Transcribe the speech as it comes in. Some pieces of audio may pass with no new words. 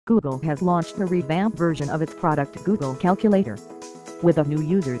Google has launched a revamped version of its product Google Calculator. With a new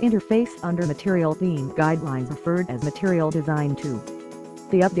user interface under Material Theme Guidelines referred as Material Design 2.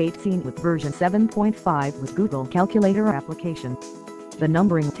 The update seen with version 7.5 with Google Calculator application. The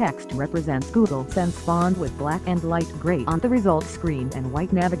numbering text represents Google Sense font with black and light gray on the results screen and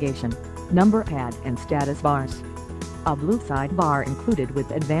white navigation, number pad and status bars. A blue sidebar included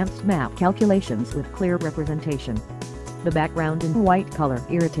with advanced map calculations with clear representation. The background in white color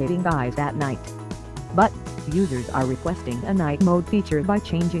irritating eyes at night. But, users are requesting a night mode feature by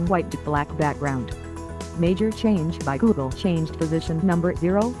changing white to black background. Major change by Google changed position number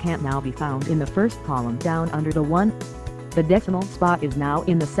 0 can now be found in the first column down under the 1. The decimal spot is now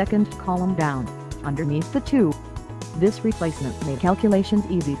in the second column down, underneath the 2. This replacement made calculations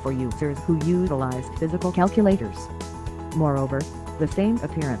easy for users who utilized physical calculators. Moreover, the same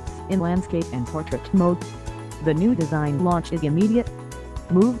appearance in landscape and portrait mode. The new design launch is immediate.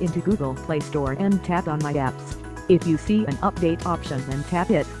 Move into Google Play Store and tap on My Apps. If you see an update option, then tap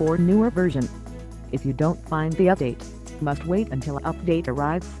it for newer version. If you don't find the update, must wait until update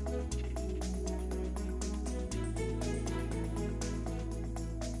arrives.